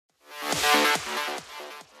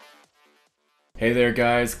Hey there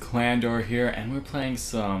guys, Clandor here, and we're playing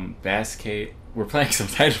some Baskate. We're playing some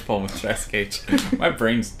Titanfall with Baskate. My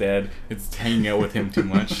brain's dead. It's hanging out with him too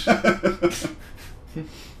much. But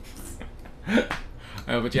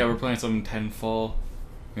yeah, we're playing some Titanfall,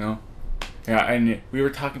 you know? Yeah, and we were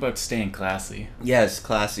talking about staying classy. Yes,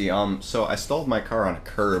 classy. So I stalled my car on a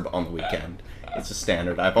curb on the weekend. It's a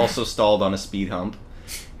standard. I've also stalled on a speed hump.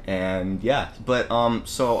 And yeah, but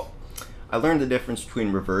so I learned the difference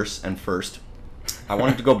between reverse and first. I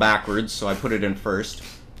wanted to go backwards, so I put it in first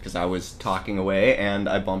because I was talking away and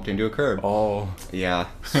I bumped into a curb. Oh. Yeah,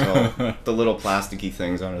 so the little plasticky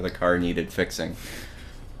things under the car needed fixing.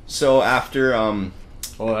 So after Oh,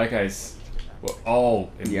 that guy's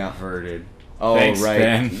all inverted. Oh, Thanks, right.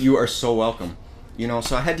 Ben. You are so welcome. You know,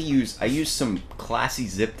 so I used some classy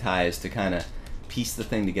zip ties to kind of piece the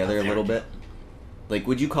thing together a little bit. Like,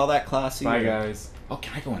 would you call that classy? Bye, guys. Oh,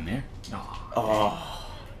 can I go in there? Oh.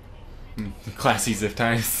 Classy zip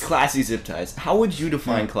ties. Classy zip ties. How would you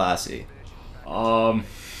define classy? Not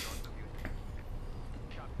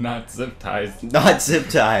zip ties. Not zip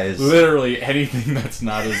ties. Literally anything that's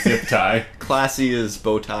not a zip tie. Classy is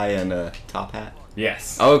bow tie and a top hat?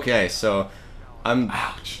 Yes. Okay, so I'm...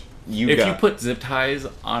 Ouch. If you put zip ties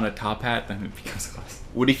on a top hat, then it becomes classy.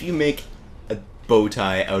 What if you make a bow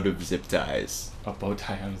tie out of zip ties? A bow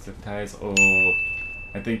tie on zip ties? Oh,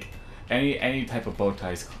 I think any type of bow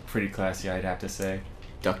tie is pretty classy, I'd have to say.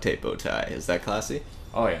 Duct tape bow tie. Is that classy?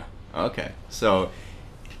 Oh, yeah. Okay, so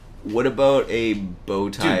what about a bow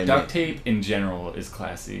tie? Dude, duct tape in general is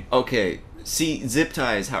classy. Okay, see, zip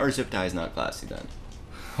ties. How are zip ties not classy then?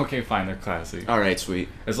 Okay, fine, they're classy. Alright, sweet.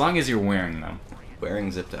 As long as you're wearing them.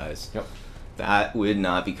 Wearing zip ties. Yep. That would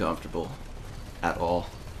not be comfortable at all.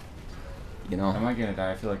 You know? Am I gonna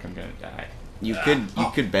die? I feel like I'm gonna die. You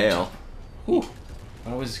could bail. Whew.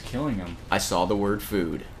 I was killing him. I saw the word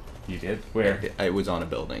food. You did? Where? It was on a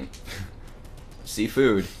building.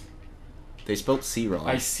 Seafood. They spelled C wrong.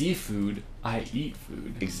 I see food. I eat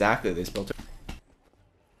food. Exactly, they spelled it.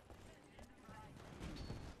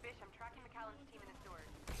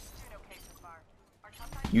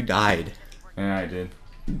 You died. Yeah, I did.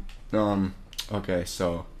 Okay,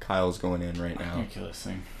 so Kyle's going in right I'm now. gonna kill this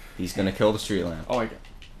thing. He's gonna kill the street lamp. Oh, I got.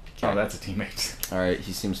 Oh, that's a teammate. Alright,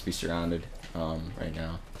 he seems to be surrounded, right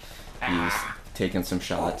now. He's taking some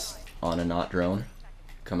shots on a not drone.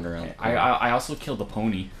 Coming around. I also killed the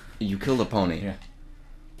pony. You killed a pony? Yeah.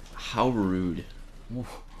 How rude.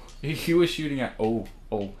 He was shooting at. Oh,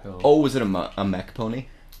 hell. Oh, was it a mech pony?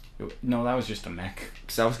 No, that was just a mech.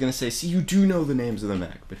 Because I was going to say, see, you do know the names of the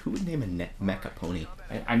mech, but who would name a mech a pony?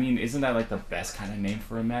 I mean, isn't that like the best kind of name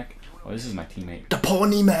for a mech? Oh, this is my teammate. The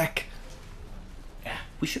pony mech! Yeah.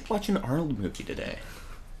 We should watch an Arnold movie today.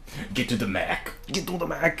 Get to the mech. Get to the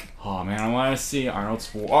mech! Oh man, I want to see Arnold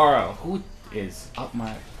Schwarzenegger. Who is up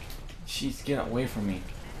my... Jeez, get away from me.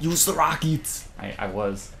 Use the rockets! I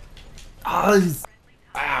was. Oh,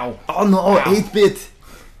 Ow! oh no, Ow. 8-bit!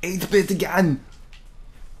 8-bit again!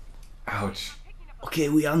 Ouch. Okay,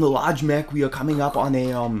 we are on the large mech. We are coming up on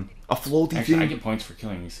a floaty Actually, thing. I get points for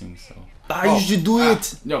killing these things, so... You should do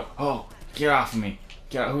it! No, oh, get off of me.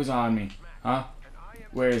 Who's on me? Huh?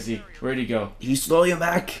 Where is he? Where'd he go? He stole your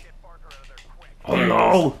mech! Oh There he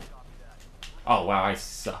no! Oh wow, I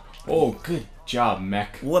suck. Oh, good job,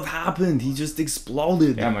 mech. What happened? He just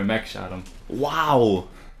exploded. Yeah, my mech shot him. Wow.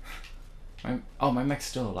 My mech's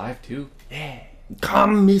still alive too? Yeah.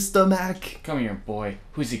 Come, Mr. Mech. Come here, boy.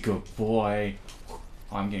 Who's a good boy? Oh,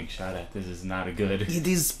 I'm getting shot at. This is not a good. It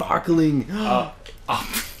is sparkling.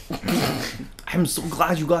 I'm so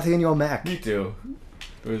glad you got in your mech. Me too.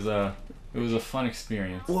 It was a fun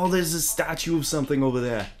experience. Well, there's a statue of something over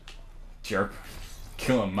there. Jerk.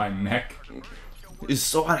 Killing my mech. Is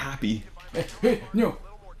so unhappy. Hey, no.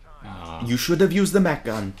 You should have used the mech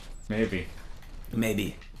gun. Maybe.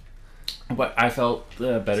 Maybe. But I felt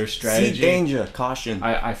the better strategy. See danger. Caution.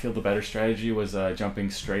 I feel the better strategy was jumping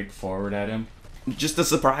straight forward at him. Just to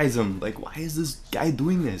surprise him. Like, why is this guy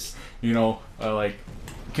doing this? You know, like,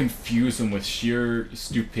 confuse him with sheer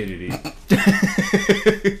stupidity.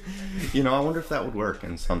 You know, I wonder if that would work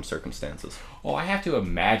in some circumstances. Oh, I have to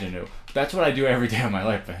imagine it. That's what I do every day of my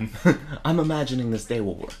life, Ben. I'm imagining this day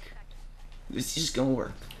will work. It's just gonna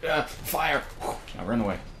work. Fire! Now run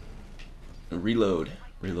away. Reload.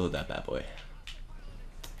 Reload that bad boy.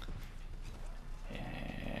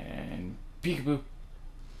 And peekaboo.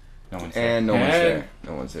 No one's there. And no one's there.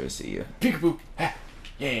 No one's there to see you. Peekaboo.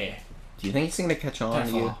 Yeah. Do you think he's gonna catch on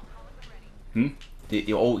to you? Hmm?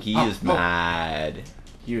 He is mad.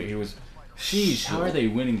 He was. Sheesh, how are they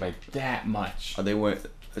winning by that much? They went.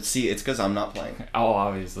 See, it's because I'm not playing. Oh,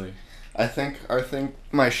 obviously. I think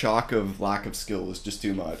my shock of lack of skill was just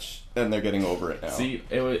too much, and they're getting over it now. See,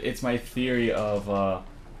 it's my theory of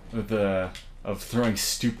throwing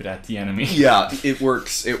stupid at the enemy. Yeah, it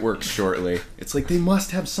works. It works shortly. It's like they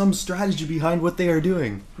must have some strategy behind what they are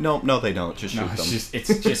doing. No, they don't. Just shoot them.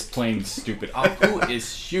 It's just plain stupid. Oh, who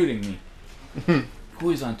is shooting me? Who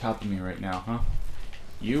is on top of me right now, huh?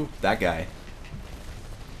 You? That guy.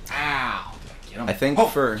 Ow! Get him. I think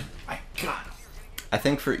I got him. I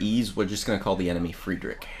think for ease, we're just gonna call the enemy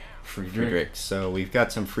Friedrich. Friedrich. So we've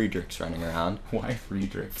got some Friedrichs running around. Why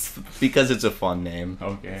Friedrichs? Because it's a fun name.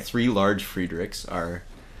 Okay. 3 large Friedrichs are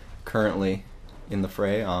currently in the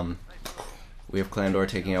fray. We have Clandor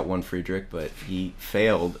taking out 1 Friedrich, but he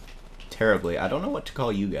failed terribly. I don't know what to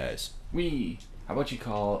call you guys. How about you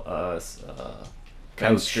call us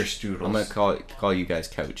Couch. Strudels? I'm gonna call you guys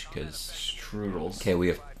Couch, because Strudels. okay, we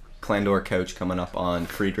have Clandor Couch coming up on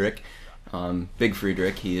Friedrich. Big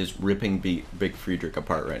Friedrich, he is ripping Big Friedrich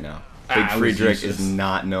apart right now. Big Friedrich is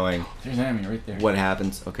not knowing There's an enemy right there. what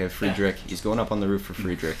happens. Okay, Friedrich, he's going up on the roof for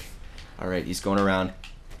Friedrich. Alright, he's going around.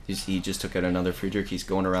 He just took out another Friedrich. He's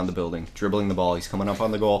going around the building, dribbling the ball. He's coming up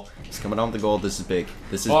on the goal. He's coming on the goal. This is big.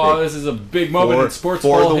 This is big. This is a big moment in sports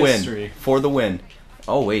ball history. Win. For the win.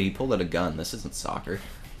 Oh, wait, he pulled out a gun. This isn't soccer.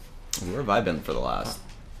 Where have I been for the last...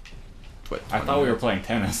 I thought we were playing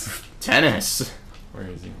tennis. Tennis? Where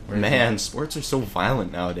is he? Man, sports are so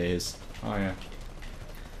violent nowadays. Oh, yeah.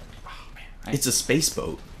 It's a space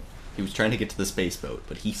boat. He was trying to get to the space boat,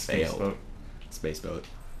 but he failed. Space boat.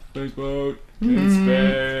 Space boat. In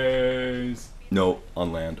space. No,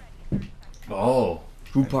 on land. Oh.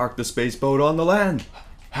 Who parked the space boat on the land?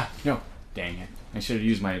 No. Dang it. I should have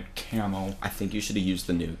used my camo. I think you should have used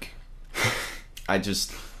the nuke.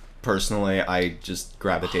 Personally, I just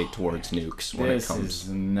gravitate towards nukes when it comes. This is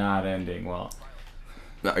not ending well.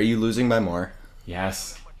 Are you losing by more?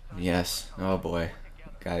 Yes. Yes. Oh boy.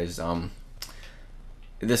 Guys,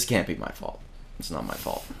 this can't be my fault. It's not my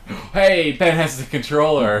fault. Hey, Ben has the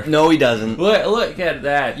controller. No, he doesn't. Look at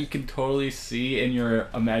that. You can totally see in your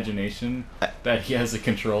imagination that he has a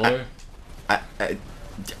controller.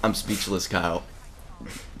 I'm speechless, Kyle.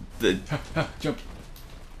 Jump.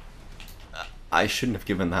 I shouldn't have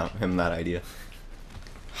given him that idea.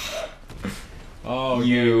 Oh,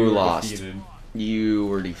 you were lost. Defeated. You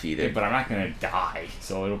were defeated. Hey, but I'm not gonna die,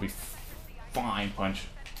 so it'll be fine. Punch.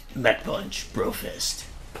 Mech punch, bro fist.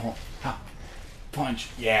 Punch.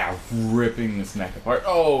 Yeah, ripping this mech apart.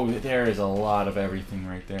 Oh, there is a lot of everything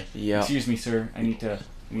right there. Yeah. Excuse me, sir. I need to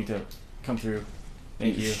come through.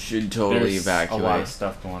 Thank you. You should totally evacuate. There's a lot of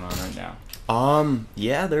stuff going on right now.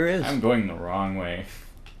 Yeah, there is. I'm going the wrong way.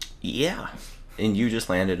 Yeah. And you just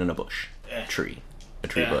landed in a bush. A tree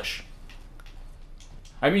bush.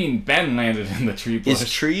 I mean, Ben landed in the tree bush. Do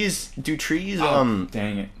trees,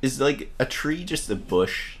 dang it. Is, like, a tree just a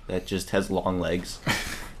bush that just has long legs?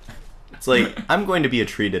 It's like, I'm going to be a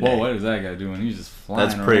tree today. Whoa, what is that guy doing? He's just flying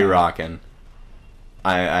That's pretty around. rocking.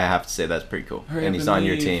 I have to say, that's pretty cool. Hurry and up he's and on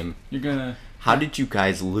your leave. team. You're gonna... How did you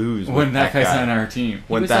guys lose when that guy's guy? on our team? He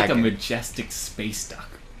When was that like a guy- majestic space duck.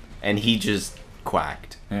 And he just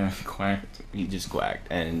quacked. Yeah, quacked. He just quacked.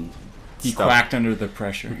 And He quacked under the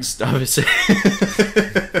pressure. Stuff is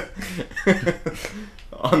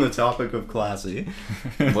on the topic of classy.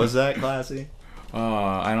 Was that classy?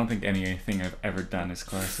 I don't think anything I've ever done is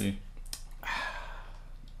classy.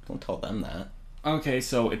 Don't tell them that. Okay,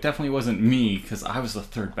 so it definitely wasn't me, because I was the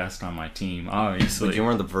third best on my team, obviously. But you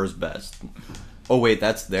weren't the first best. Oh wait,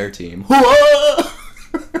 that's their team.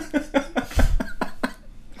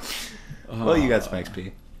 Well, you got some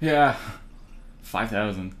XP. Yeah.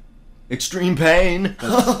 5,000. Extreme pain.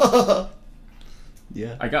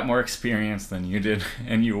 Yeah. I got more experience than you did,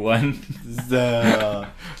 and you won.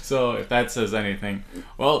 So, if that says anything.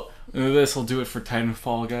 Well, this will do it for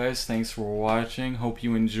Titanfall, guys. Thanks for watching. Hope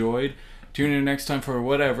you enjoyed. Tune in next time for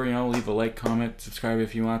whatever, leave a like, comment, subscribe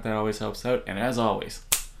if you want. That always helps out. And as always,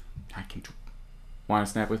 want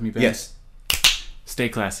to snap with me, Ben? Yes. Stay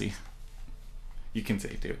classy. You can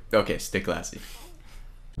say it too. Okay, stay classy.